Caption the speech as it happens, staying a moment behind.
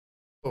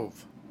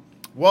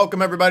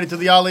Welcome everybody to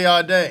the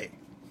Aliyah Day.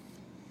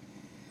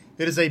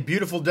 It is a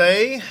beautiful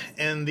day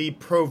in the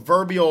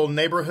proverbial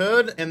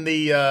neighborhood, in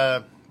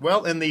the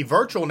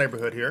virtual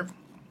neighborhood here.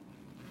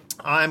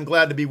 I'm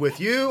glad to be with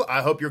you.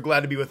 I hope you're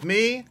glad to be with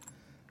me.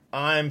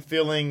 I'm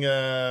feeling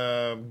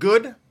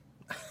good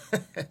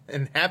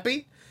and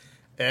happy,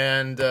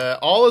 and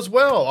all is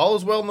well. All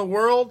is well in the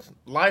world.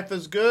 Life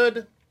is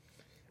good.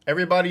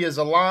 Everybody is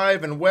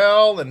alive and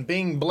well and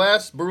being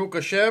blessed. Baruch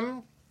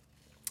Hashem.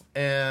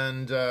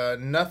 And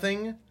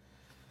nothing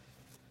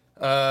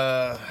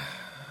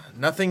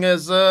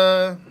is,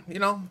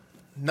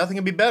 nothing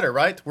can be better,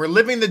 right? We're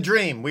living the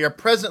dream. We are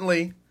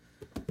presently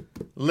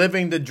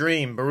living the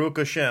dream, Baruch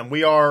Hashem.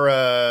 We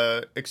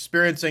are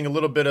experiencing a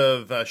little bit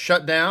of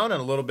shutdown and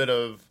a little bit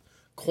of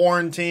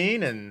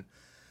quarantine and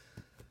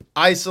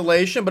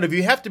isolation. But if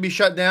you have to be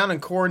shut down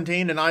and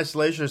quarantined and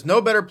isolation, there's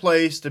no better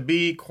place to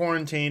be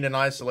quarantined and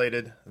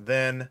isolated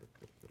than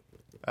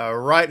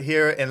right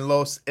here in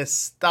Los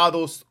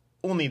Estados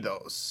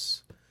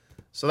Unidos.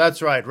 So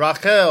that's right.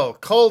 Rachel,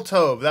 Kol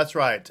Tov. That's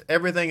right.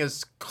 Everything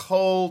is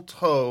Kol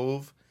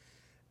Tov.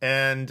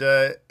 And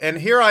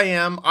here I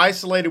am,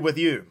 isolated with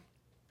you.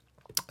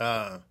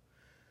 The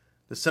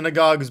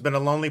synagogue has been a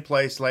lonely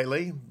place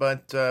lately,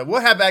 but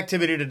we'll have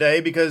activity today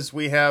because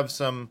we have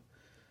some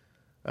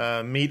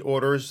meat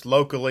orders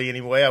locally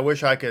anyway. I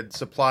wish I could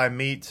supply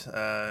meat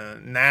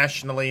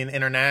nationally and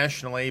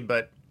internationally,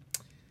 but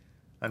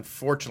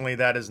unfortunately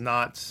that is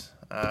not,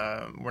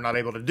 we're not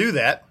able to do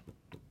that.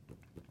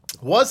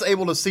 Was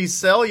able to see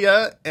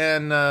Celia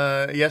and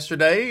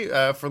yesterday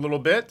for a little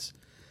bit,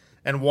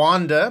 and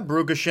Wanda,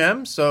 Baruch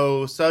Hashem.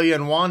 So Celia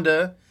and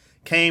Wanda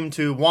came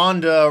to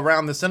Wanda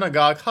around the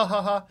synagogue. Ha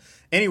ha ha.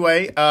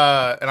 Anyway,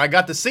 and I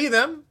got to see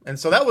them, and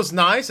so that was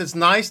nice. It's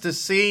nice to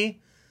see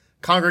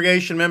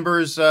congregation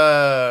members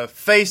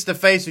face to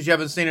face, which you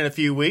haven't seen in a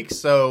few weeks.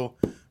 So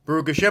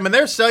Baruch Hashem, and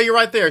there's Celia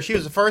right there. She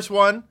was the first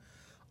one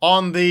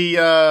on the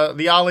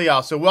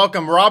Aliyah. So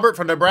welcome Robert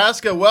from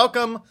Nebraska.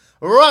 Welcome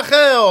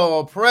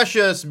Rachel,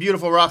 precious,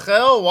 beautiful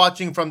Rachel,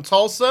 watching from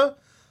Tulsa.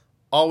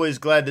 Always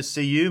glad to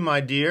see you,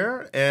 my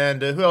dear.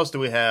 And who else do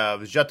we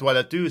have?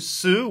 Jatwadatu,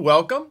 Sue,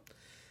 welcome.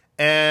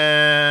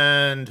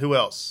 And who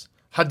else?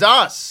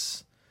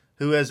 Hadass,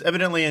 who has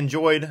evidently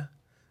enjoyed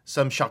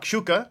some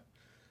shakshuka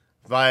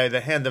by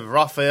the hand of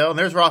Raphael. And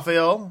there's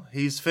Raphael.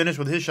 He's finished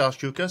with his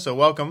shakshuka, so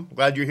welcome.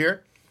 Glad you're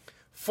here.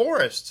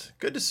 Forrest,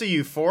 good to see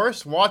you,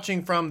 Forrest,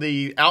 watching from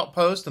the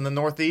outpost in the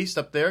northeast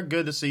up there.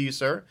 Good to see you,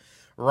 sir.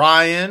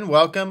 Ryan,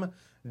 welcome.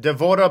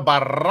 Devora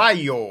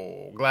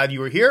Barrayo, glad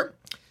you were here.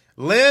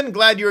 Lynn,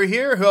 glad you were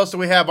here. Who else do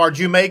we have? Our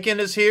Jamaican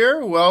is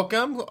here.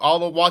 Welcome.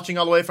 Watching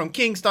all the way from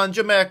Kingston,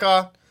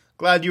 Jamaica.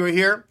 Glad you were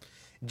here.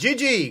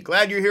 Gigi,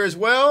 glad you're here as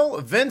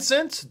well.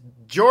 Vincent,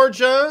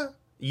 Georgia,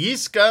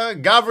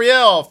 Yiska,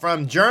 Gabrielle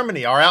from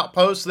Germany, our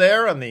outpost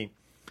there on the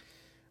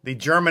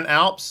German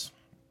Alps.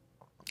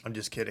 I'm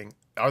just kidding.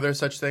 Are there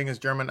such thing as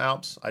German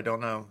Alps? I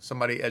don't know.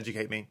 Somebody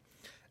educate me.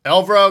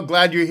 Elvra,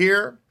 glad you're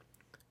here.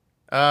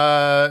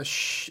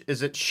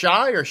 Is it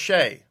Shy or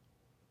Shay?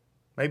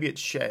 Maybe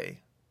it's Shay.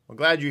 Well,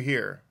 glad you're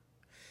here.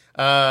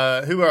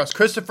 Who else?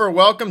 Christopher,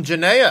 welcome.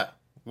 Janaea,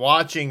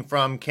 watching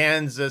from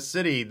Kansas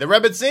City. The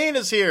Rebbetzin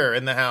is here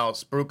in the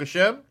house. Baruch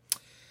Hashem.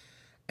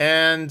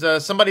 And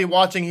somebody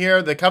watching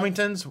here, the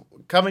Covingtons.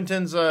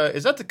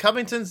 Is that the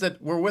Covingtons that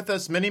were with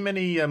us many,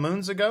 many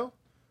moons ago?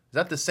 Is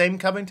that the same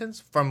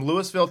Covingtons from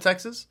Louisville,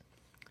 Texas?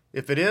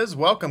 If it is,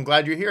 welcome.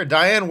 Glad you're here.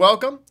 Diane,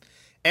 welcome.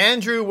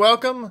 Andrew,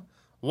 welcome.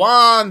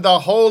 Juan, the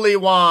Holy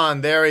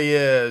Juan. There he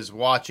is,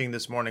 watching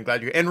this morning.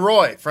 Glad you're here. And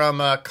Roy from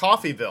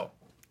Coffeyville.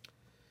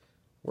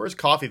 Where's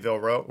Coffeyville,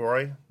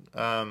 Roy?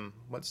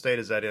 What state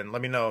is that in?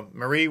 Let me know.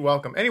 Marie,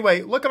 welcome.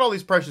 Anyway, look at all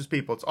these precious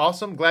people. It's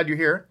awesome. Glad you're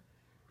here.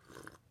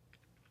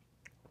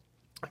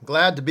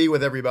 Glad to be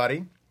with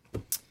everybody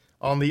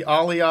on the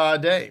Aliyah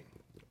Day.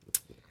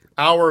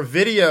 Our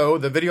video,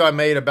 the video I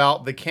made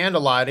about the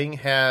candle lighting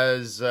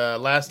has,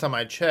 last time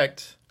I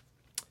checked,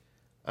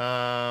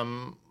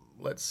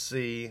 let's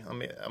see,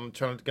 I'm going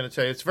to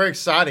tell you, it's very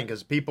exciting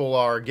because people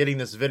are getting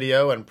this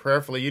video and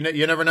prayerfully, you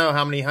never know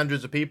how many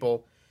hundreds of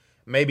people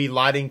may be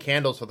lighting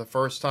candles for the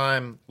first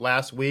time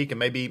last week and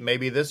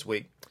maybe this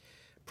week.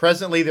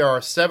 Presently, there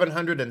are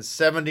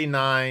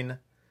 779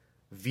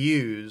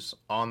 views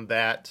on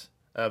that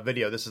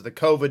video. This is the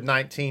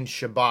COVID-19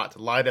 Shabbat,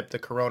 light up the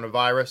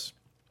coronavirus.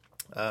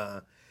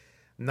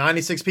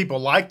 96 people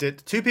liked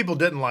it. 2 people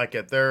didn't like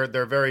it.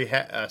 They're very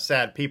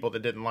sad people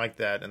that didn't like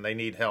that, and they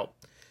need help.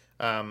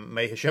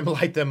 May Hashem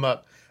light them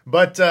up.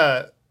 But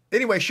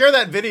anyway, share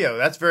that video.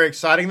 That's very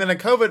exciting. Then the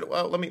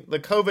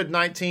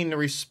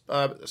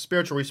COVID-19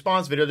 spiritual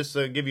response video, just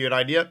to give you an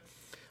idea.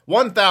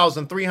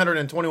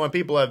 1,321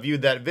 people have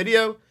viewed that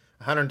video.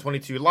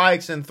 122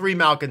 likes, and 3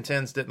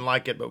 malcontents didn't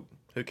like it, but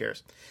who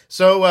cares?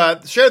 So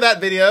share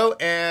that video,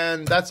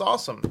 and that's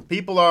awesome.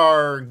 People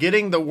are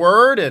getting the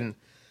word and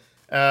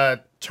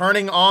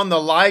turning on the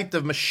light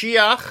of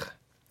Mashiach.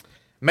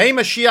 May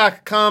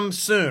Mashiach come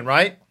soon,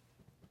 right?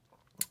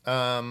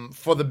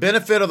 For the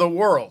benefit of the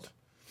world.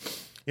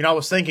 I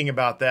was thinking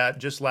about that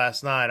just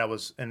last night. I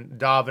was in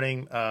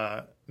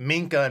davening,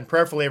 Minka, and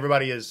prayerfully,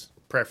 everybody is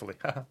prayerfully.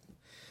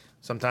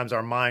 Sometimes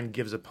our mind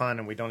gives a pun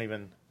and we don't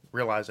even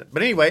realize it.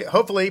 But anyway,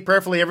 hopefully,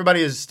 prayerfully,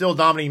 everybody is still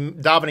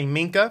davening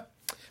Minka.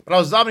 But I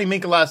was davening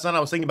Minka last night. I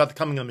was thinking about the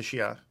coming of the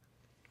Mashiach.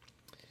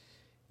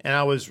 And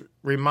I was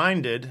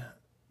reminded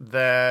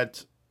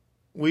that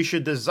we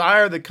should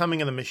desire the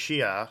coming of the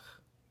Mashiach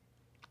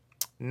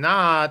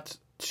not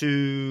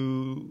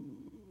to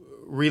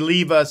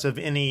relieve us of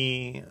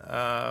any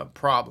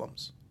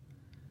problems.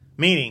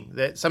 Meaning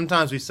that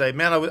sometimes we say,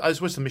 man, I just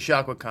wish the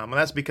Mashiach would come. And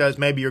that's because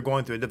maybe you're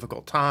going through a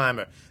difficult time,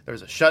 or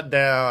there's a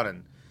shutdown,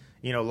 and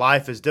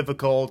life is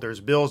difficult, there's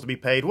bills to be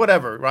paid,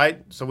 whatever,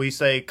 right? So we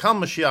say,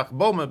 come Mashiach,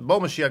 bo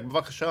Mashiach,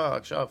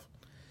 b'vachasha,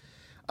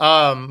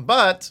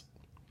 akshav.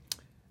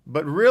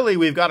 But really,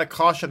 we've got to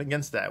caution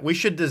against that. We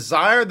should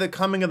desire the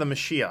coming of the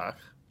Mashiach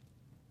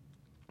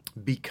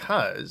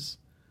because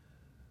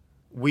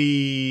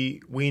we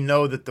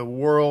know that the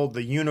world,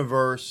 the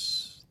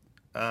universe,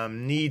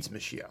 needs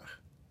Mashiach.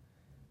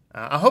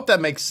 I hope that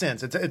makes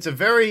sense. It's a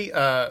very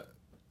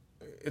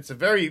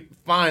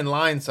fine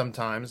line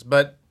sometimes,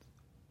 but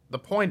the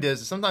point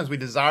is sometimes we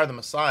desire the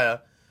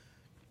Messiah,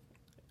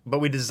 but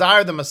we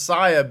desire the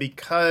Messiah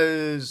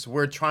because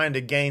we're trying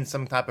to gain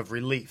some type of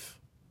relief.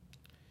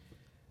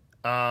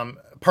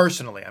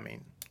 Personally, I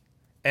mean.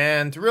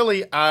 And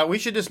really, we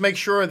should just make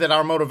sure that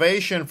our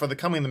motivation for the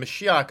coming of the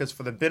Mashiach is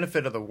for the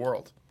benefit of the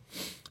world,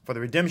 for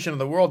the redemption of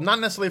the world, not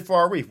necessarily for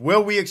our relief.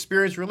 Will we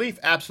experience relief?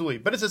 Absolutely.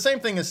 But it's the same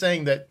thing as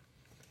saying that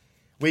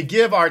we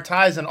give our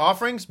tithes and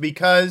offerings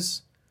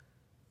because,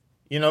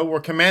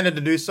 we're commanded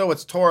to do so.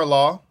 It's Torah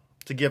law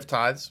to give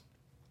tithes.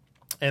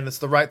 And it's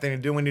the right thing to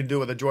do. We need to do it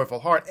with a joyful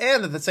heart.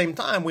 And at the same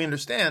time, we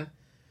understand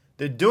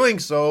that doing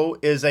so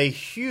is a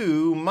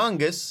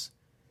humongous,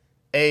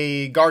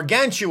 a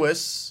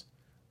gargantuous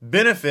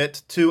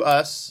benefit to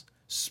us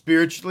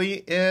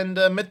spiritually and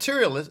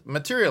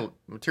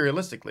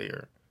materialistically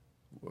or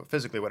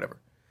physically, whatever.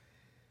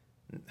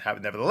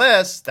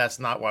 Nevertheless, that's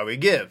not why we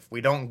give.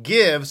 We don't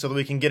give so that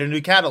we can get a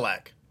new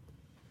Cadillac.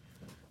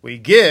 We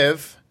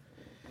give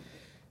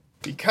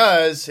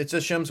because it's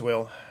Hashem's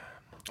will.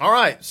 All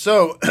right,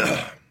 so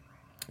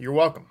you're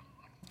welcome.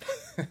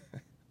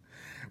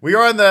 We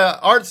are on the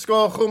Art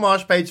Scroll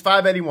Chumash, page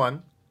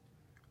 581.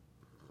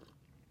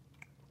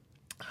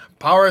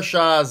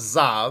 Parashah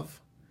Zav.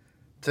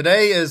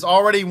 Today is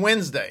already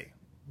Wednesday.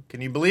 Can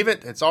you believe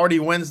it? It's already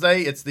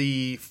Wednesday. It's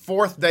the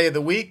 4th day of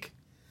the week.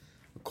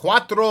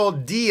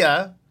 Cuatro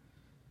dia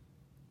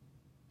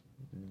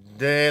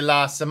de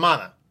la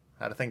semana.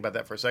 I had to think about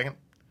that for a second.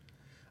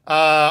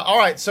 All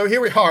right, so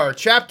here we are.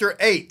 Chapter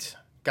 8,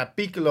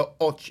 capítulo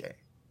 8.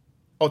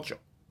 Ocho.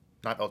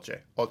 Not ocho.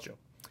 Ocho.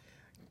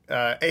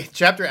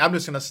 Chapter, I'm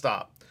just going to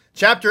stop.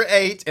 Chapter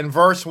 8 in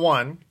verse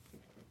 1.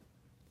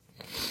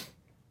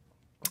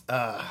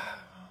 Yeah.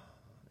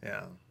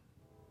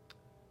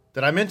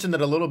 Did I mention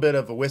that a little bit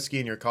of a whiskey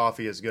in your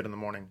coffee is good in the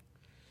morning?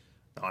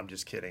 No, I'm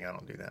just kidding. I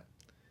don't do that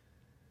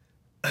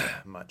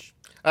much.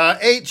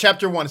 8,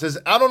 chapter 1. It says,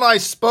 Adonai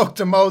spoke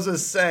to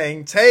Moses,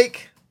 saying,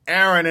 take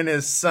Aaron and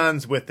his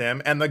sons with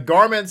him, and the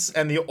garments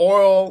and the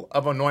oil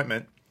of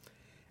anointment,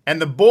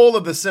 and the bull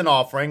of the sin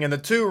offering, and the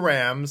 2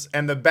 rams,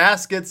 and the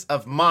baskets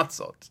of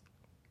matzot.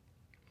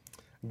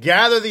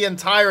 Gather the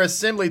entire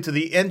assembly to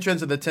the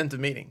entrance of the tent of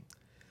meeting.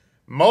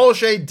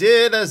 Moshe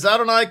did as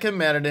Adonai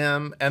commanded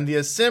him, and the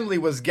assembly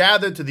was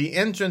gathered to the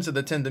entrance of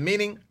the tent of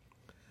meeting.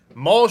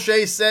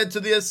 Moshe said to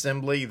the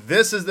assembly,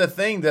 this is the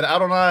thing that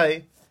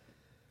Adonai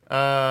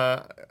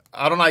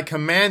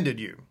commanded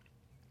you.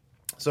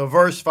 So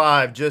verse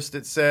 5, just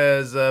it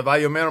says,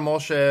 Vayomer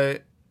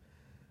Moshe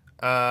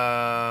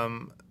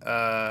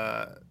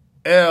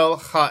El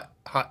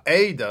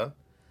Ha'eda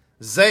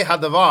Ze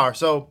Hadavar.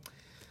 So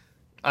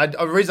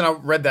the reason I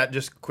read that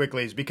just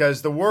quickly is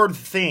because the word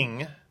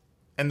thing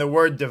and the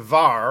word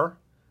devar,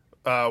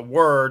 that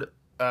word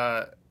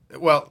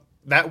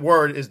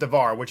is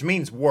devar, which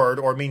means word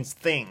or means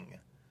thing.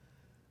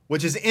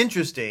 Which is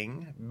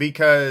interesting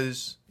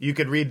because you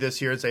could read this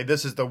here and say,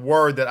 this is the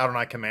word that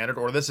Adonai commanded,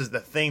 or this is the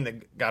thing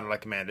that Adonai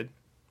commanded.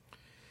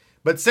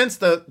 But since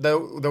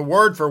the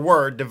word for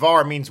word,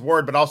 devar, means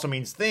word, but also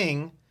means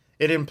thing,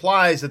 it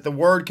implies that the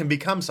word can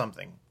become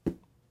something.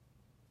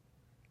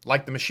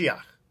 Like the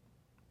Mashiach.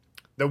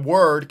 The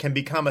word can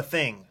become a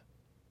thing.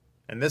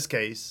 In this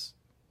case,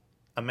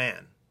 a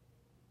man.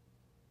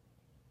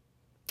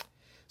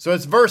 So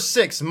it's verse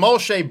 6.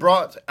 Moshe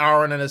brought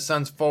Aaron and his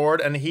sons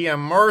forward, and he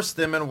immersed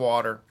them in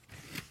water.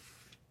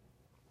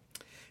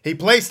 He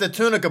placed the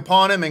tunic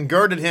upon him and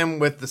girded him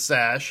with the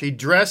sash. He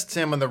dressed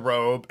him in the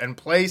robe and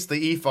placed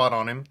the ephod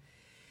on him.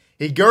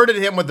 He girded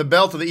him with the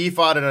belt of the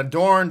ephod and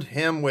adorned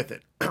him with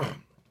it.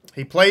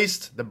 He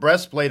placed the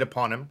breastplate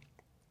upon him.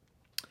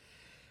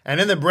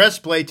 And in the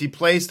breastplate he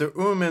placed the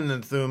Urim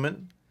and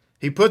Thummim.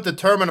 He put the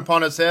turban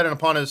upon his head and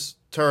upon his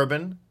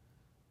turban.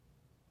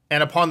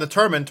 And upon the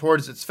turban,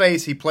 towards its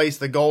face, he placed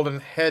the golden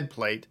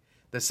headplate,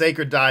 the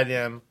sacred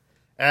diadem,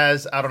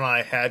 as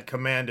Adonai had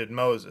commanded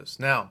Moses.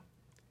 Now,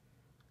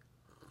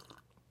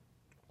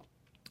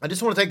 I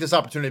just want to take this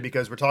opportunity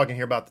because we're talking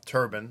here about the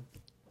turban,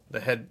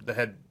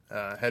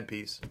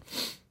 headpiece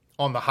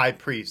on the high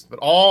priest. But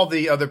all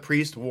the other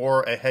priests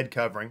wore a head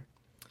covering,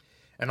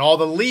 and all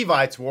the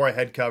Levites wore a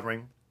head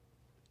covering.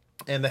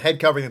 And the head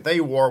covering that they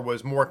wore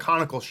was more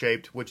conical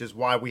shaped, which is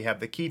why we have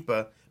the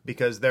kippah,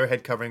 because their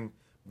head covering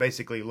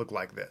basically looked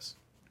like this.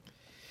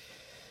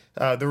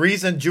 The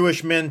reason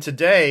Jewish men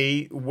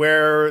today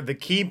wear the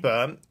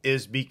kippah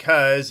is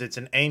because it's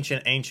an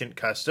ancient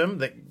custom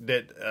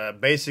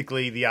that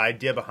basically the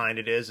idea behind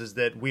it is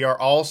that we are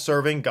all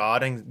serving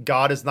God, and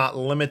God is not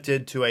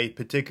limited to a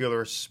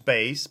particular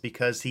space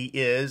because he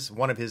is,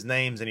 one of his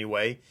names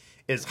anyway,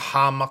 is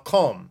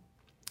HaMakom,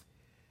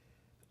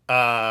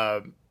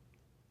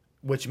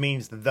 which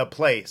means the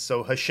place.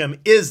 So Hashem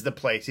is the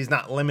place. He's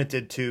not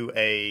limited to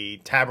a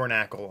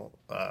tabernacle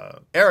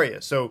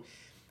area. So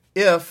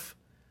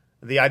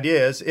the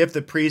idea is, if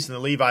the priests and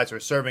the Levites are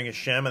serving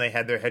Hashem and they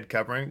had their head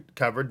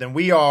covered, then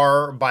we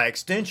are, by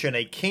extension,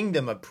 a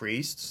kingdom of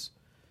priests,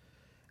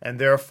 and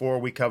therefore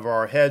we cover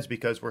our heads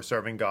because we're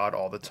serving God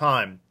all the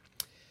time.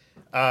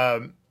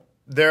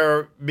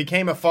 There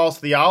became a false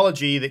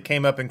theology that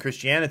came up in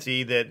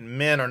Christianity that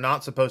men are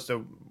not supposed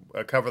to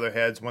cover their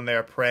heads when they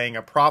are praying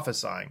or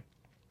prophesying.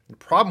 The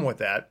problem with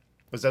that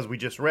was, as we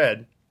just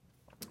read,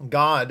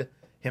 God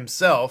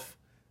himself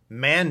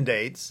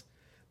mandates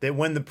that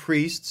when the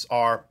priests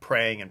are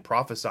praying and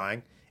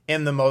prophesying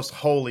in the most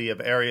holy of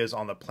areas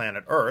on the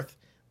planet Earth,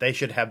 they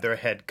should have their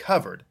head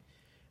covered.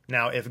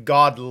 Now, if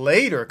God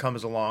later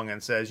comes along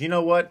and says, you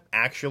know what,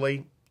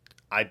 actually,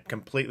 I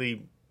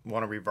completely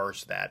want to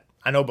reverse that.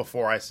 I know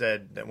before I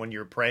said that when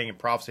you're praying and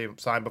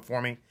prophesying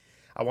before me,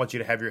 I want you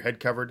to have your head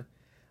covered.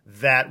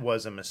 That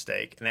was a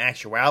mistake. In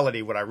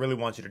actuality, what I really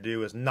want you to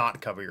do is not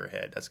cover your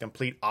head. That's a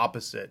complete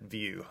opposite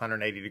view,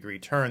 180-degree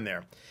turn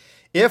there.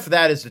 If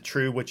that is the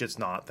true, which it's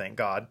not, thank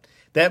God,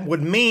 that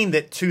would mean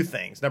that two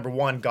things. Number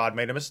one, God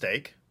made a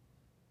mistake.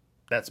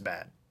 That's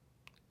bad.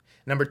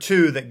 Number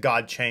two, that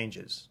God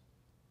changes.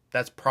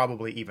 That's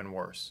probably even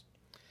worse.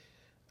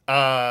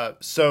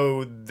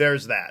 So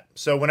there's that.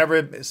 So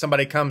whenever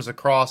somebody comes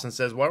across and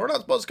says, well, we're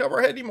not supposed to cover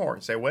our head anymore,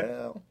 you say,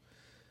 well,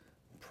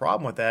 the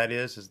problem with that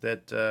is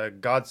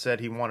that God said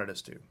he wanted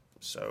us to.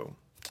 So,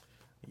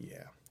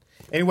 yeah.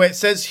 Anyway, it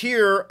says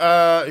here,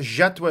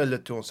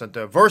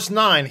 verse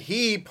 9,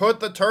 he put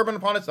the turban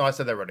upon his... No, I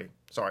said that already.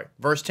 Sorry.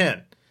 Verse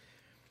 10.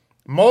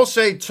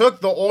 Moshe took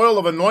the oil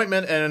of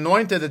anointment and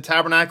anointed the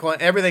tabernacle and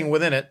everything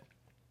within it.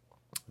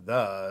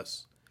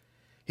 Thus,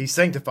 he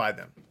sanctified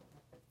them.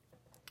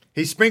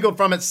 He sprinkled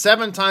from it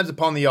 7 times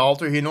upon the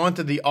altar. He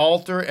anointed the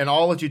altar and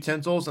all its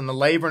utensils and the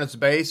laver and its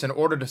base in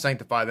order to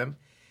sanctify them.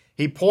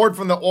 He poured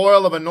from the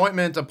oil of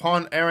anointment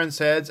upon Aaron's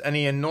heads, and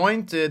he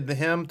anointed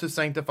him to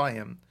sanctify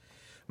him.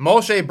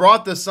 Moshe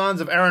brought the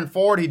sons of Aaron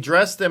forward. He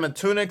dressed them in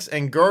tunics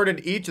and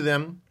girded each of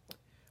them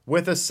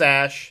with a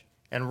sash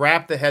and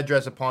wrapped the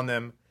headdress upon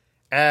them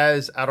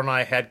as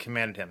Adonai had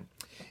commanded him.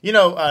 You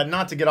know,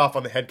 not to get off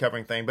on the head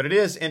covering thing, but it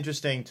is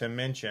interesting to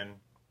mention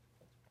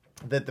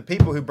that the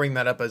people who bring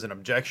that up as an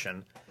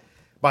objection,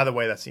 by the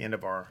way, that's the end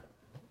of our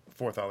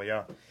 4th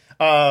Aliyah.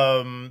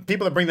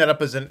 People that bring that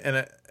up as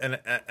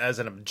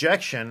an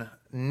objection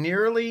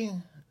nearly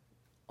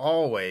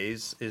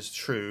always is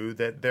true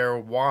that their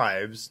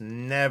wives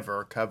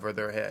never cover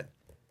their head.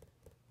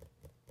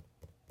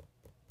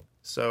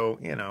 So,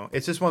 you know,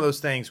 it's just one of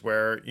those things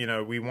where, you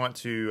know, we want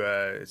to,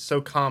 it's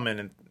so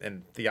common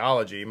in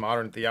theology,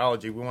 modern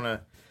theology, we want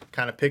to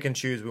kind of pick and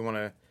choose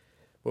what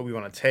we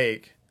want to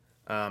take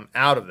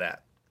out of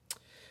that.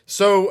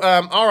 So,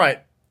 all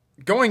right,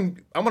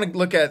 I want to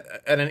look at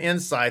an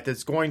insight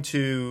that's going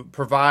to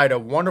provide a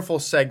wonderful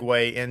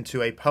segue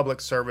into a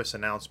public service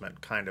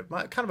announcement, kind of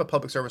a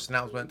public service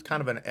announcement,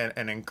 kind of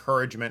an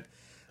encouragement,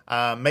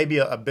 maybe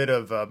a bit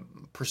of a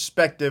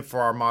perspective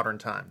for our modern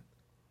time.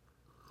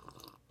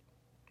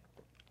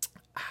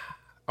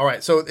 All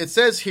right, so it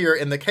says here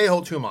in the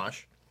Kehot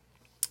Chumash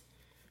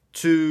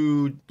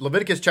to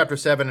Leviticus chapter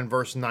 7 and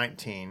verse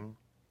 19,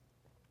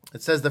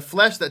 it says, the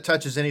flesh that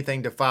touches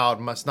anything defiled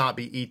must not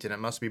be eaten, it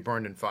must be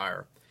burned in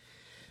fire.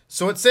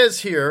 So it says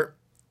here,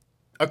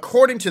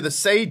 according to the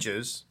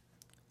sages,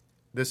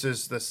 this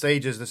is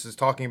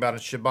talking about in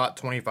Shabbat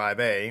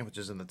 25a, which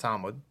is in the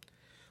Talmud,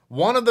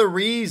 one of the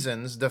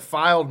reasons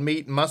defiled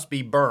meat must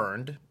be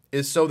burned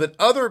is so that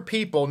other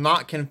people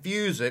not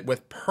confuse it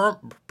with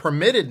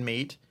permitted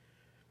meat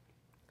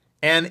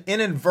and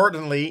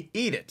inadvertently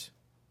eat it.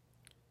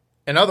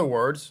 In other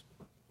words,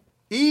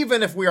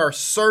 even if we are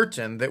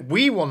certain that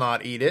we will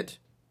not eat it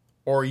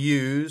or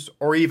use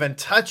or even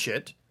touch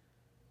it,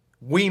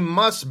 we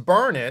must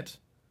burn it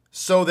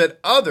so that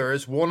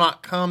others will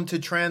not come to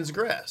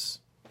transgress.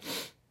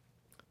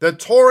 The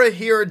Torah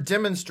here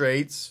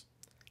demonstrates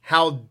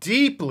how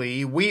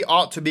deeply we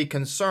ought to be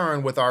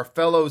concerned with our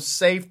fellow's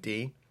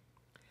safety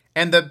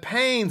and the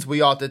pains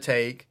we ought to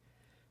take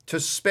to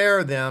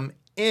spare them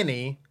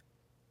any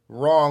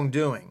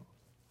wrongdoing.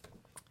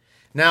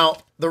 Now,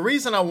 the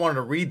reason I wanted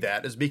to read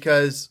that is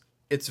because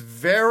it's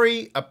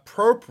very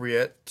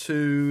appropriate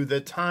to the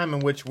time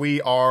in which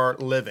we are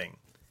living.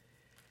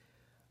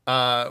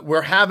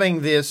 we're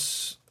having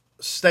these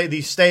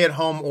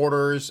stay-at-home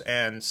orders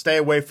and stay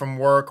away from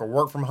work or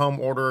work from home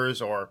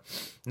orders, or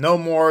no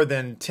more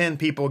than 10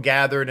 people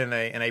gathered in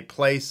a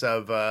place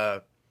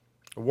of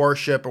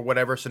worship or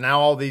whatever. So now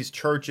all these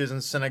churches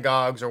and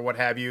synagogues or what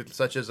have you,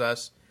 such as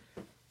us,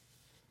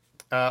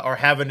 are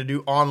having to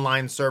do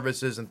online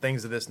services and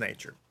things of this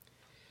nature.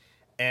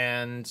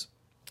 And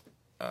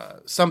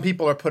some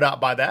people are put out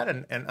by that,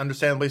 and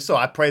understandably so.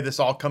 I pray this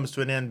all comes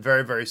to an end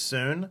very, very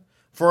soon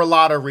for a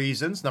lot of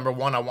reasons. Number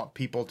one, I want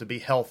people to be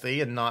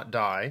healthy and not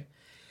die.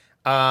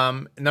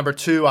 Number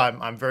two,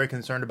 I'm very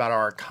concerned about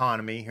our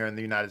economy here in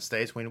the United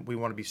States. We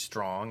want to be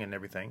strong and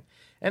everything.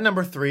 And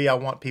number three, I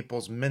want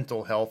people's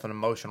mental health and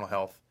emotional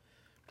health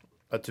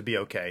to be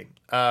okay.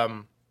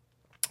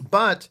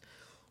 But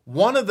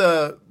one of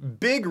the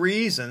big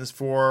reasons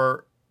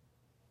for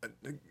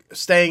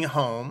staying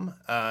home,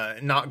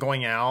 not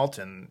going out,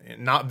 and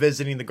not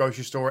visiting the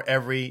grocery store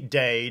every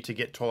day to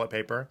get toilet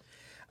paper,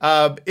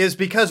 is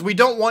because we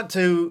don't want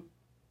to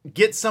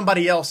get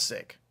somebody else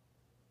sick.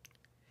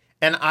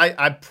 And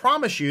I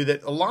promise you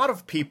that a lot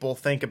of people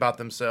think about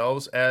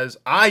themselves as,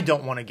 I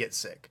don't want to get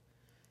sick.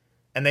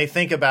 And they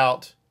think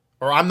about,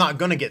 or I'm not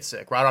going to get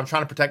sick, right? I'm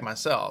trying to protect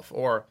myself.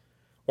 Or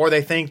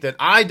they think that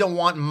I don't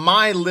want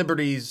my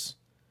liberties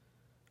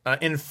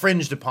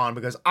infringed upon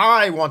because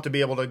I want to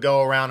be able to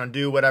go around and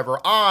do whatever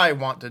I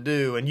want to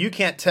do. And you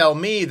can't tell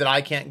me that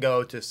I can't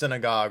go to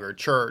synagogue or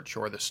church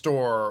or the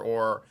store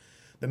or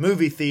the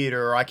movie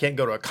theater, or I can't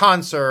go to a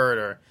concert,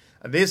 or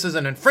this is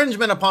an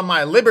infringement upon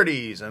my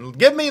liberties, and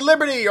give me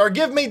liberty or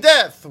give me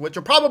death, which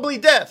are probably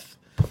death.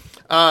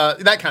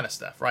 That kind of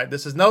stuff, right?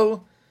 This is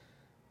no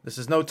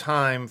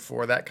time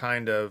for that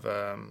kind of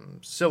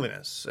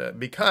silliness,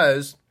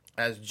 because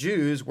as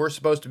Jews, we're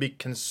supposed to be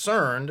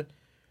concerned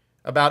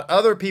about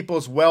other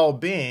people's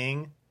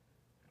well-being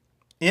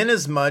in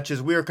as much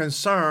as we are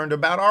concerned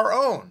about our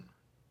own.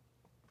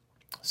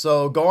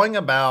 So going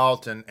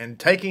about and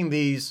taking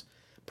these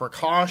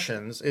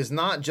precautions is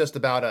not just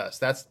about us.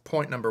 That's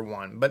point number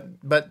one.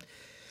 But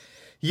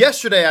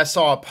yesterday I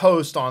saw a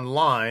post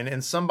online,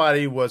 and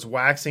somebody was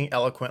waxing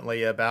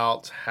eloquently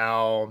about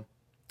how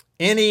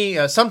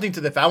something to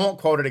the effect, I won't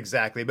quote it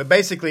exactly, but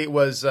basically it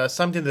was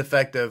something to the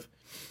effect of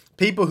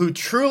people who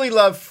truly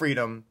love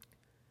freedom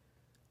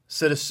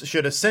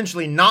should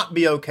essentially not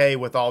be okay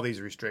with all these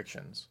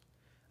restrictions.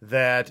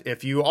 That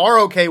if you are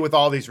okay with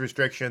all these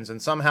restrictions and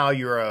somehow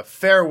you're a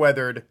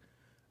fair-weathered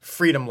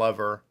freedom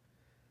lover,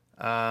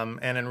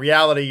 and in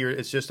reality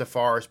it's just a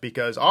farce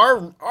because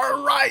our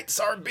rights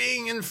are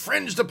being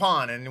infringed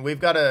upon, and we've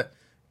got to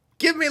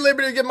give me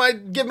liberty,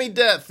 give me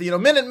death.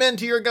 Minutemen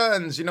to your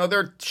guns.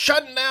 They're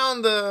shutting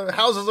down the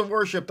houses of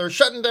worship. They're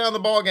shutting down the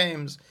ball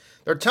games.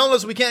 They're telling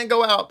us we can't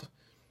go out,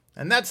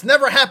 and that's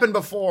never happened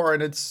before,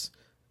 and it's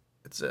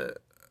a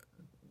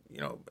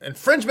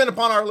infringement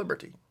upon our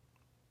liberty.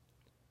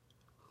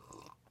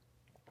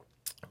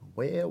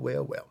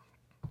 Well.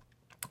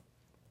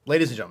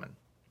 Ladies and gentlemen,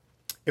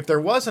 if there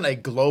wasn't a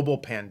global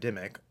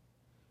pandemic,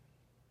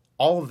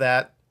 all of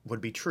that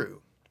would be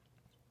true.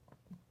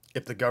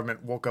 If the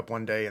government woke up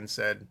one day and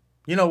said,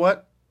 you know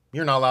what?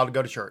 You're not allowed to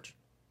go to church.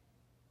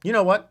 You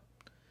know what?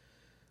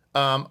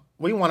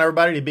 We want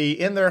everybody to be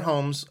in their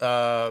homes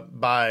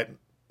by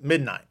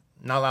midnight.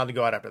 Not allowed to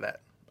go out after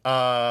that.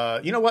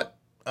 You know what?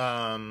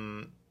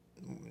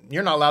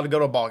 You're not allowed to go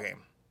to a ball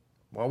game.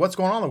 Well, what's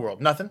going on in the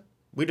world? Nothing.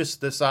 We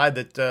just decide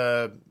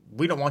that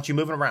we don't want you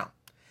moving around.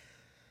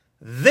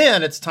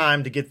 Then it's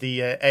time to get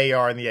the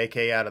AR and the AK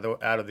out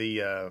of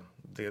the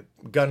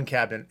gun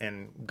cabinet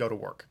and go to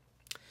work.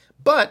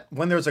 But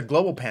when there's a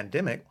global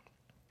pandemic,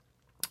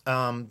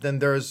 then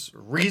there's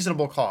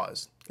reasonable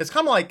cause. It's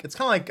kind of like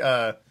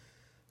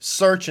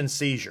search and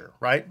seizure,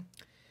 right?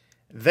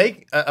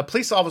 A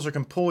police officer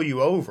can pull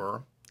you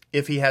over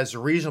if he has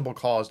reasonable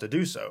cause to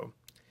do so.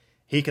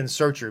 He can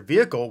search your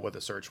vehicle with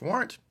a search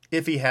warrant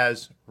if he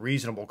has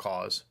reasonable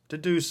cause to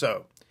do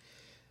so.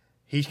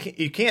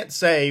 You can't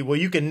say, well,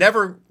 you can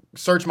never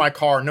search my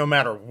car no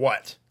matter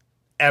what,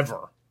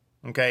 ever.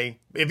 Okay?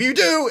 If you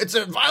do, it's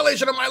a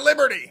violation of my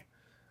liberty.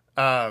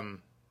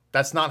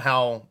 That's not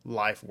how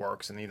life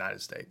works in the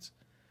United States.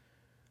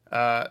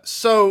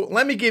 So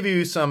let me give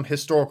you some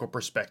historical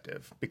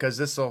perspective, because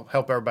this will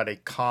help everybody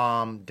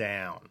calm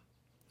down.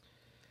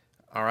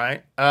 All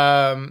right?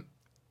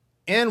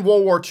 In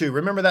World War II,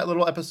 remember that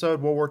little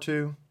episode, World War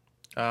II?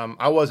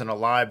 I wasn't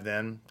alive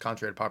then,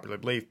 contrary to popular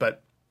belief,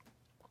 but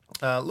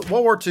World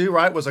War II,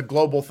 right, was a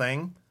global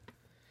thing.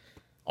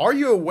 Are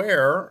you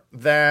aware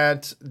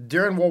that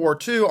during World War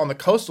II, on the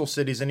coastal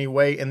cities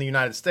anyway, in the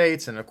United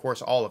States, and of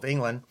course all of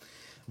England,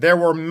 there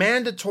were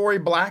mandatory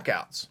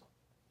blackouts?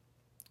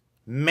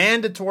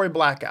 Mandatory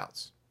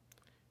blackouts.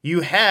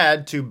 You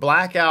had to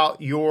black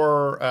out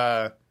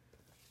your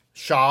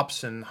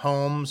shops and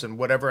homes and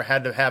whatever,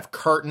 had to have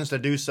curtains to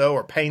do so,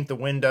 or paint the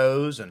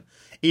windows, and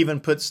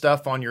even put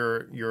stuff on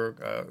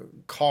your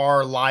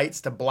car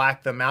lights to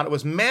black them out. It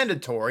was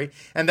mandatory,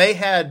 and they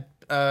had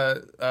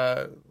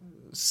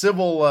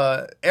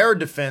civil air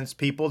defense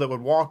people that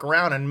would walk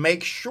around and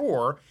make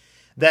sure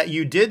that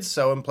you did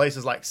so in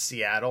places like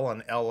Seattle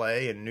and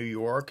LA and New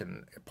York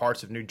and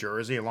parts of New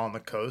Jersey along the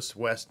coast,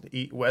 west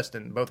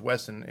and both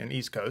west and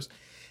east coast.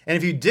 And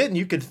if you didn't,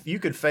 you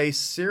could face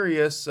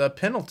serious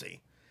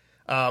penalty.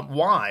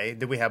 Why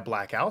did we have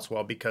blackouts?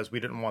 Well, because we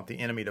didn't want the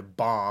enemy to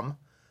bomb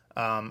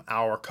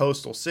our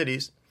coastal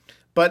cities.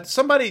 But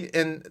somebody,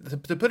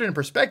 to put it in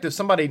perspective,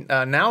 somebody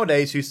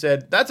nowadays who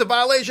said that's a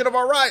violation of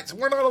our rights.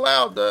 We're not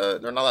allowed. They're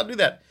not allowed to do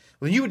that.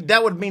 Well,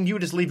 that would mean you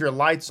would just leave your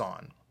lights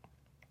on,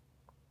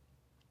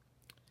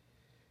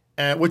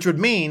 which would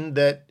mean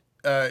that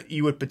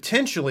you would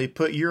potentially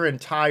put your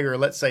entire,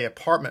 let's say,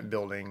 apartment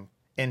building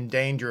in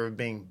danger of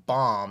being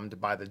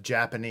bombed by the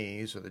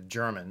Japanese or the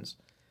Germans,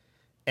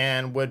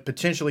 and would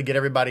potentially get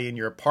everybody in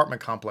your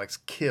apartment complex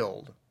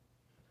killed.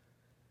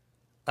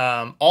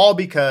 All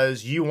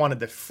because you wanted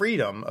the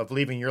freedom of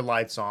leaving your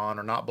lights on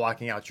or not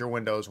blocking out your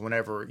windows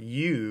whenever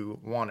you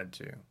wanted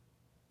to.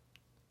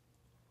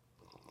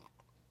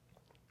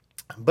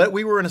 But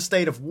we were in a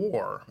state of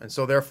war, and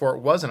so therefore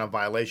it wasn't a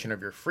violation of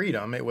your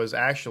freedom. It was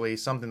actually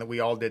something that we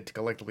all did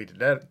collectively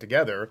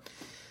together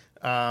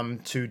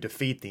to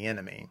defeat the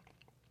enemy.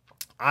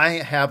 I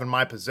have in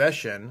my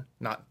possession,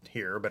 not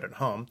here, but at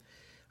home,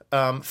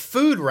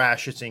 food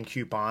rationing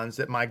coupons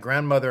that my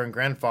grandmother and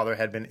grandfather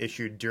had been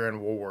issued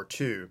during World War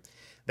II.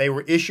 They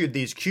were issued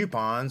these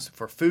coupons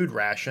for food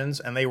rations,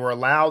 and they were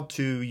allowed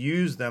to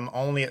use them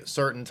only at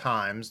certain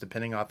times,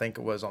 depending, I think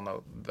it was on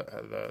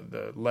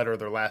the letter of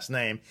their last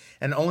name,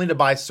 and only to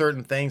buy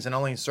certain things and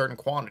only in certain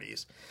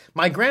quantities.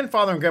 My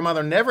grandfather and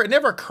grandmother it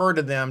never occurred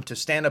to them to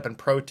stand up and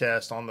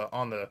protest on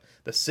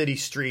the city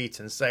streets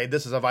and say,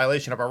 this is a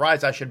violation of our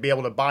rights. I should be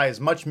able to buy as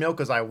much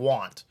milk as I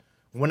want,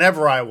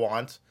 whenever I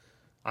want.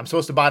 I'm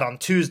supposed to buy it on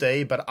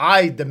Tuesday, but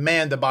I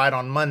demand to buy it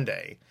on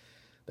Monday.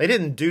 They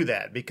didn't do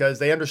that because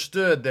they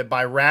understood that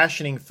by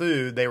rationing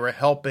food, they were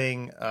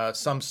helping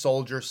some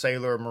soldier,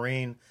 sailor,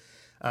 Marine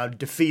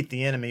defeat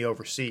the enemy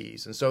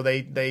overseas. And so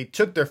they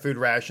took their food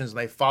rations and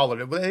they followed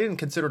it. But they didn't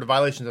consider it a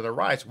violation of their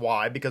rights.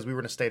 Why? Because we were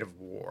in a state of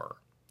war.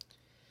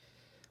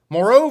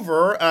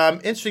 Moreover,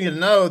 interesting to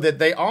know that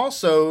they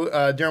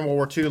also, during World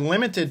War II,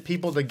 limited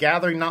people to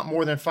gathering not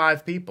more than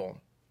 5 people.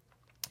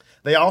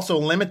 They also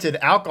limited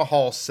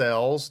alcohol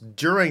sales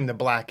during the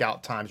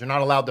blackout times. You're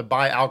not allowed to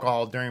buy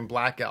alcohol during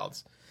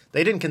blackouts.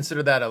 They didn't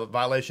consider that a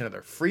violation of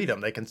their freedom.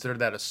 They considered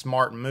that a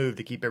smart move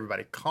to keep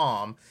everybody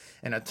calm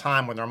in a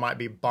time when there might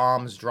be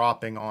bombs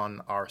dropping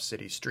on our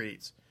city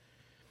streets.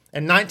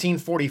 In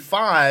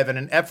 1945, in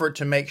an effort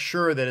to make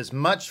sure that as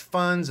much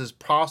funds as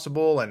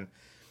possible and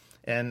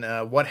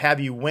what have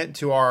you went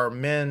to our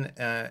men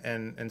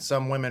and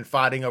some women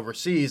fighting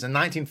overseas, in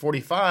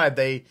 1945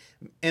 they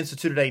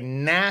instituted a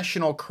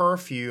national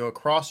curfew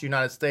across the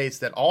United States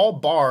that all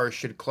bars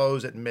should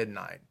close at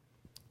midnight.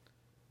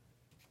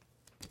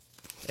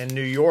 In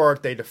New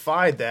York, they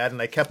defied that and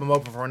they kept them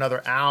open for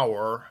another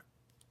hour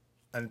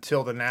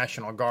until the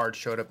National Guard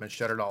showed up and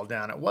shut it all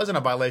down. It wasn't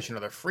a violation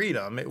of their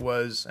freedom. It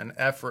was an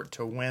effort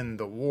to win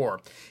the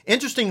war.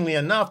 Interestingly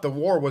enough, the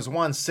war was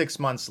won 6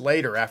 months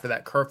later after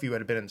that curfew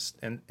had been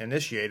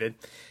initiated.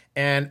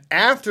 And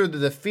after the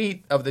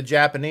defeat of the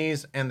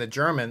Japanese and the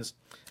Germans,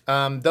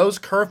 those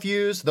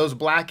curfews, those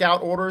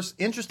blackout orders,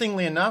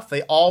 interestingly enough,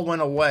 they all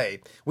went away.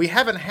 We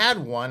haven't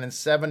had one in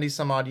 70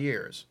 some odd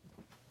years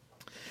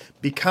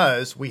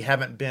because we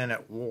haven't been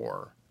at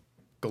war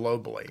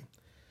globally.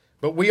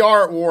 But we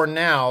are at war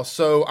now,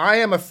 so I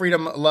am a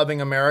freedom-loving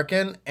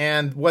American,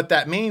 and what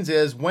that means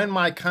is when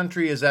my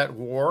country is at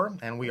war,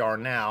 and we are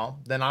now,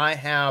 then I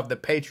have the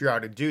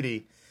patriotic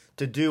duty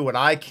to do what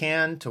I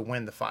can to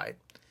win the fight.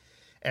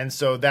 And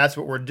so that's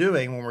what we're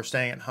doing when we're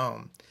staying at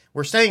home.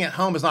 We're staying at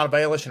home is not a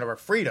violation of our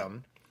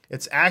freedom.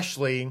 It's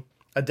actually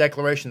a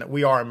declaration that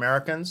we are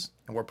Americans,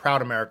 and we're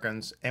proud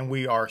Americans, and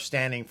we are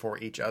standing for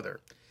each other.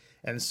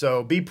 And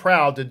so be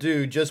proud to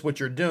do just what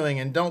you're doing,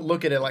 and don't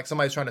look at it like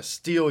somebody's trying to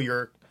steal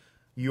your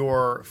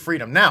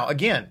freedom. Now,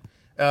 again,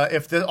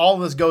 if all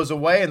of this goes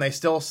away and they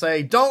still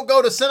say, don't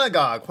go to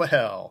synagogue,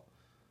 well,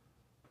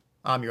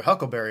 I'm your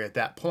huckleberry at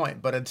that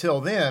point. But until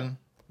then,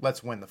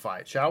 let's win the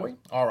fight, shall we?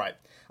 All right.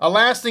 A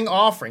lasting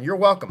offering. You're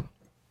welcome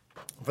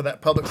for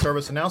that public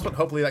service announcement.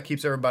 Hopefully that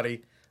keeps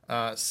everybody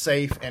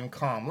safe and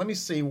calm. Let me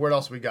see what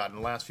else we got in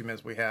the last few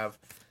minutes. We have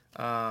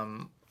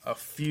a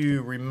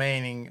few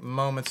remaining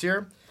moments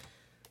here.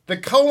 The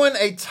Cohen,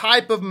 a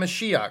type of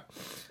Mashiach.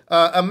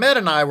 Ahmed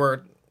and I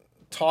were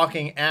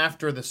talking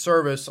after the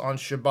service on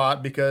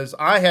Shabbat because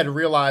I had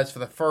realized for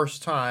the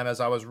first time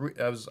as I was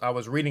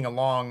reading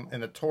along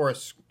in the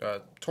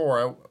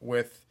Torah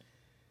with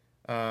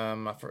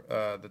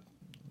the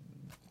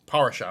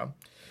Parashah,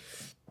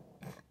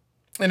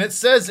 and it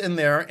says in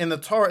there in the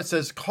Torah it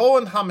says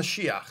Cohen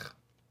HaMashiach,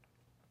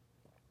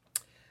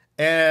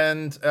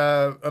 and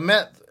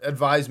Ahmed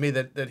advised me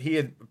that he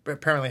had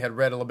apparently had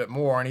read a little bit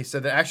more, and he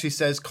said that it actually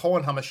says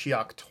Cohen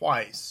HaMashiach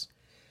twice.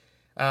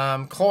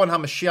 Cohen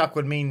HaMashiach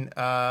would mean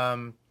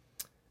the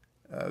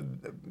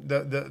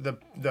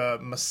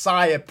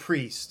Messiah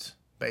priest,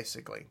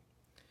 basically.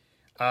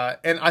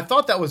 And I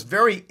thought that was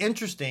very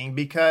interesting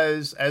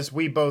because, as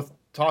we both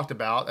talked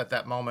about at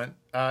that moment,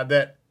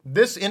 that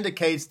this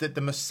indicates that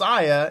the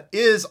Messiah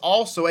is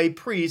also a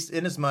priest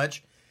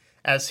inasmuch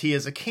as he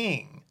is a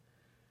king.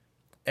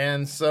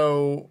 And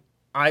so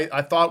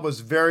I thought it was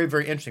very,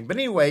 very interesting. But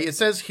anyway, it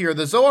says here,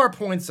 the Zohar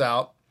points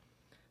out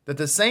that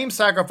the same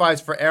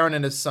sacrifice for Aaron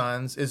and his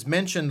sons is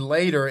mentioned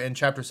later in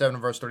chapter 7,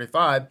 verse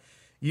 35,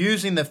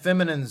 using the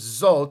feminine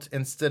zot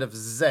instead of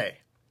ze.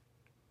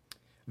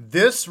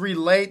 This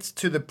relates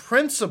to the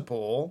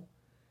principle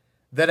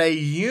that a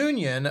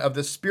union of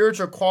the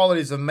spiritual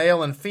qualities of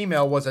male and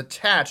female was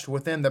attached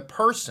within the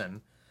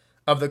person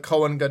of the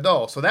Kohen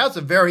Gadol. So that's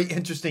a very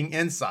interesting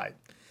insight.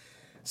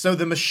 So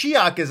the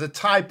Mashiach is a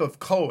type of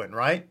Kohen,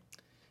 right?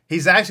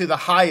 He's actually the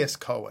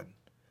highest Kohen,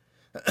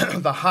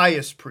 the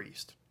highest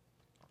priest.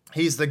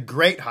 He's the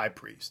great high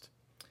priest.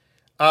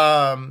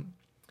 And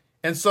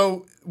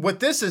so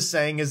what this is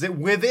saying is that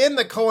within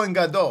the Kohen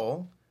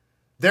Gadol,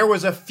 there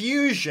was a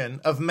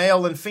fusion of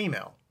male and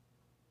female,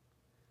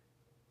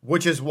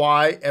 which is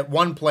why at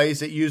one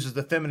place it uses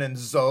the feminine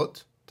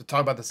zot to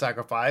talk about the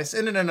sacrifice,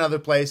 and in another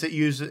place it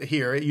uses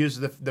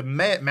the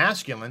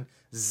masculine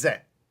ze.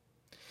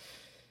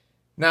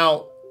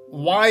 Now,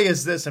 why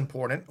is this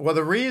important? Well,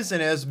 the reason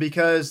is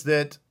because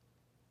that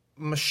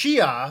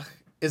Mashiach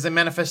is a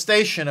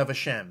manifestation of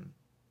Hashem.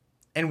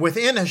 And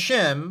within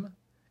Hashem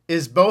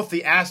is both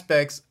the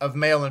aspects of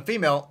male and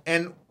female.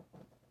 And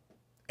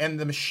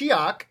the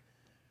Mashiach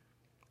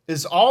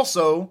is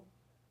also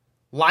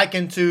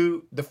likened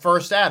to the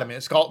first Adam.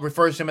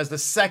 Refers to him as the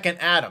second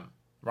Adam,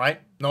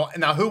 right?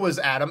 Now, who was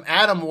Adam?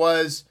 Adam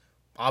was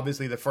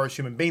obviously the first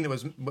human being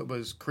that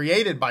was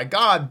created by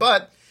God,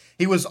 but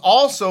he was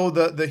also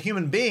the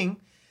human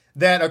being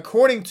that,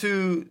 according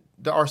to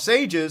our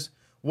sages,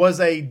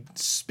 was a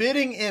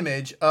spitting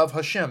image of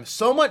Hashem.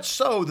 So much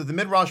so that the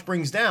Midrash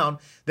brings down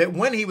that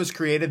when he was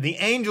created, the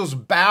angels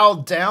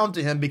bowed down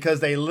to him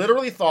because they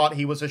literally thought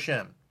he was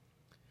Hashem.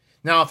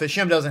 Now, if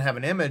Hashem doesn't have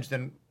an image,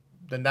 then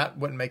that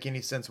wouldn't make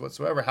any sense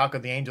whatsoever. How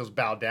could the angels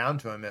bow down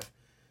to him if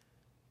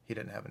he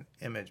didn't have an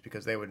image?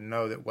 Because they would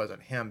know that it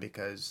wasn't him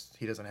because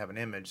he doesn't have an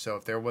image. So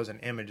if there was an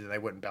image, then they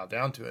wouldn't bow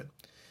down to it,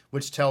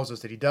 which tells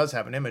us that he does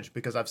have an image,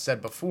 because I've said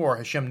before,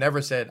 Hashem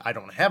never said, I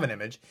don't have an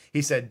image.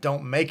 He said,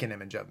 don't make an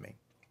image of me.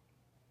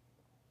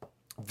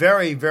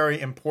 Very,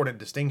 very important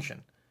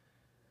distinction.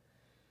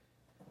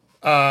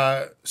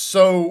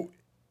 So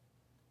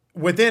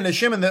within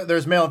Hashem,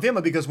 there's male and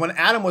female, because when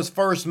Adam was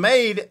first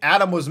made,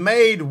 Adam was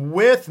made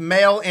with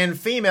male and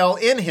female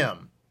in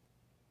him.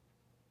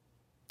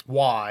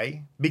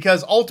 Why?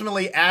 Because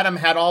ultimately Adam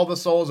had all the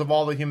souls of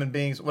all the human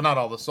beings. Well, not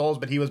all the souls,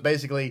 but he was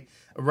basically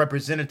a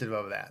representative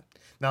of that.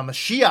 Now,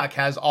 Mashiach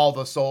has all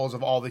the souls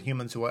of all the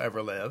humans who will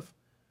ever live.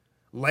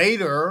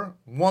 Later,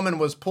 woman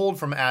was pulled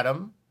from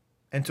Adam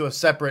into a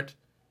separate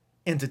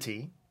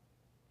entity,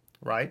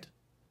 right?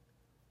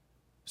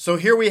 So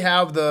here we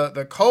have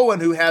the Kohen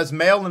who has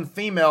male and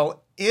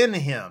female in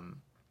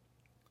him,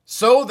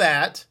 so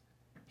that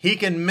he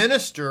can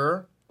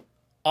minister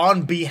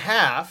on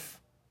behalf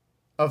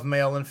of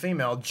male and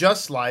female,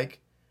 just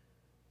like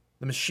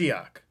the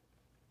Mashiach.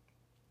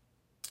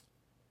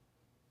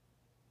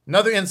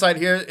 Another insight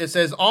here, it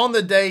says, on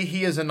the day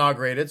he is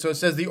inaugurated. So it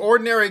says, the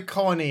ordinary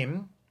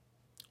Kohanim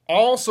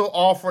also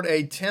offered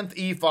a 10th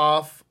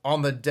ephah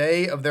on the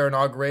day of their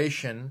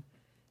inauguration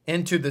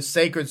into the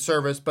sacred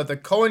service, but the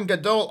Kohen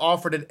Gadol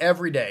offered it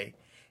every day,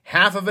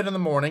 half of it in the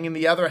morning and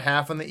the other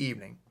half in the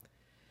evening.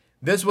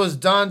 This was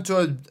done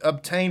to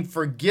obtain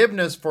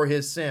forgiveness for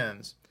his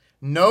sins.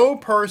 No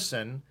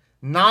person,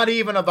 not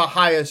even of the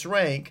highest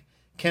rank,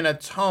 can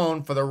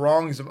atone for the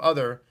wrongs of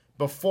other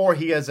before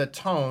he has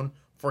atoned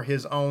for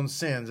his own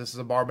sins. This is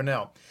a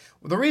Barbanel.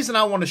 The reason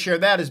I want to share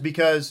that is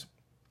because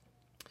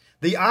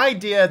the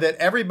idea that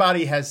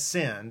everybody has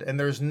sinned and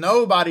there's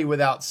nobody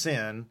without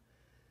sin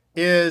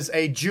is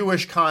a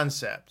Jewish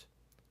concept.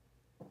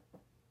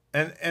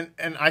 And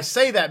I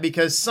say that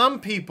because some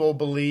people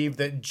believe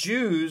that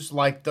Jews,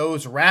 like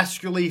those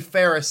rascally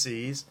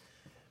Pharisees,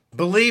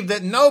 believe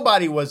that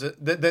nobody was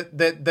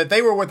that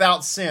they were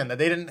without sin, that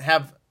they didn't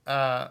have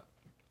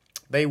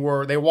they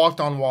walked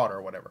on water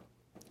or whatever.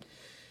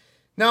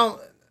 Now,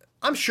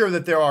 I'm sure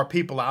that there are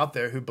people out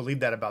there who believe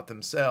that about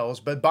themselves,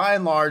 but by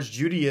and large,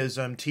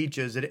 Judaism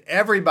teaches that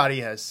everybody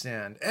has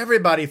sinned.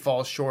 Everybody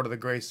falls short of the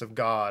grace of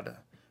God,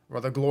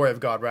 or the glory of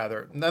God,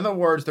 rather. In other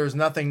words, there's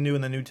nothing new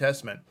in the New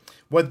Testament.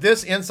 What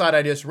this insight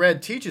I just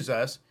read teaches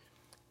us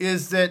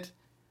is that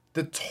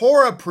the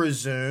Torah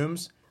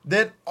presumes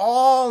that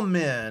all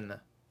men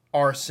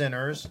are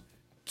sinners,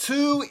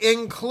 to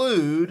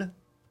include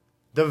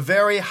the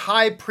very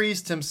high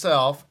priest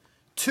himself,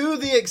 to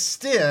the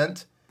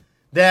extent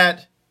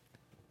that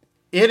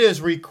it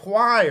is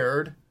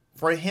required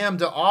for him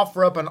to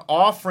offer up an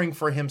offering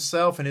for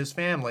himself and his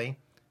family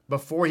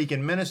before he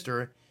can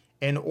minister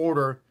in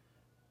order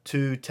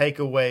to take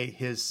away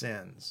his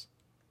sins.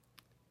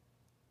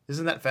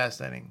 Isn't that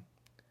fascinating?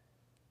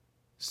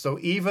 So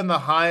even the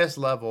highest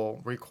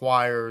level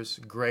requires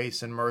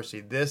grace and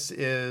mercy. This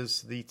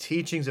is the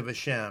teachings of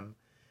Hashem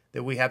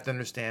that we have to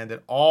understand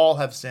that all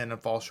have sinned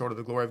and fall short of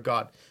the glory of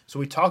God. So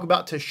we talk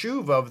about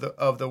teshuvah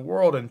of the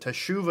world and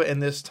teshuvah in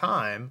this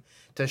time,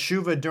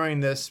 teshuvah during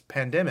this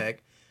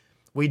pandemic.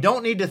 We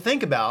don't need to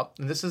think about,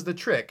 and this is the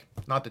trick,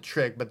 not the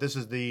trick, but this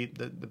is the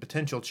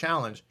potential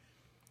challenge.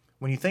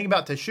 When you think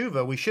about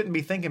teshuvah, we shouldn't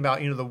be thinking about,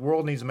 the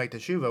world needs to make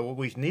teshuvah. What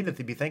we need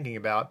to be thinking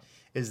about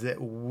is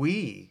that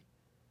we,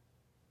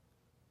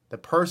 the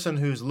person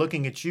who's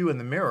looking at you in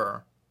the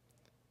mirror,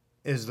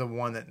 is the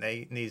one that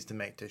needs to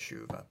make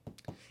teshuvah.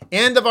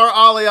 End of our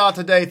Aliyah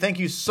today. Thank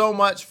you so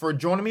much for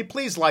joining me.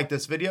 Please like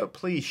this video.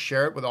 Please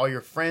share it with all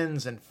your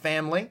friends and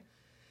family.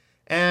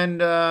 And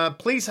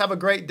please have a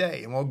great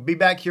day. And we'll be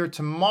back here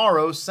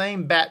tomorrow,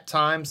 same bat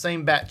time,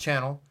 same bat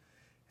channel,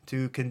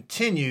 to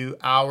continue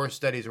our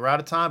studies. We're out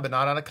of time, but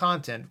not out of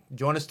content.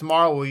 Join us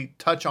tomorrow where we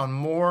touch on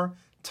more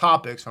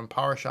topics from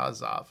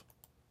Parashat Zav.